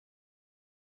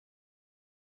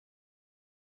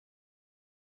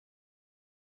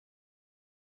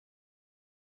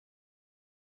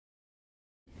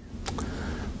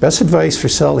Best advice for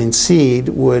selling seed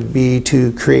would be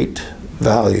to create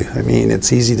value. I mean,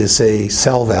 it's easy to say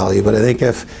sell value, but I think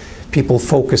if people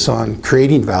focus on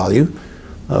creating value,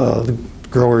 the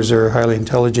growers are highly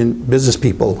intelligent business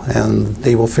people, and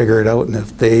they will figure it out. And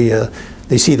if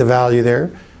they see the value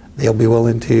there, they'll be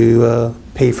willing to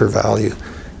pay for value.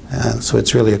 And so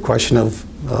it's really a question of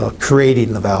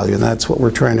creating the value, and that's what we're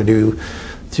trying to do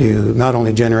through not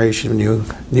only generation of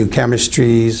new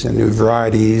chemistries and new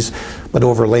varieties, but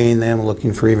overlaying them,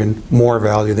 looking for even more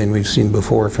value than we've seen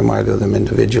before from either of them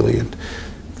individually. And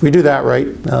if we do that right,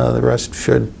 the rest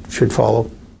should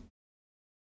follow.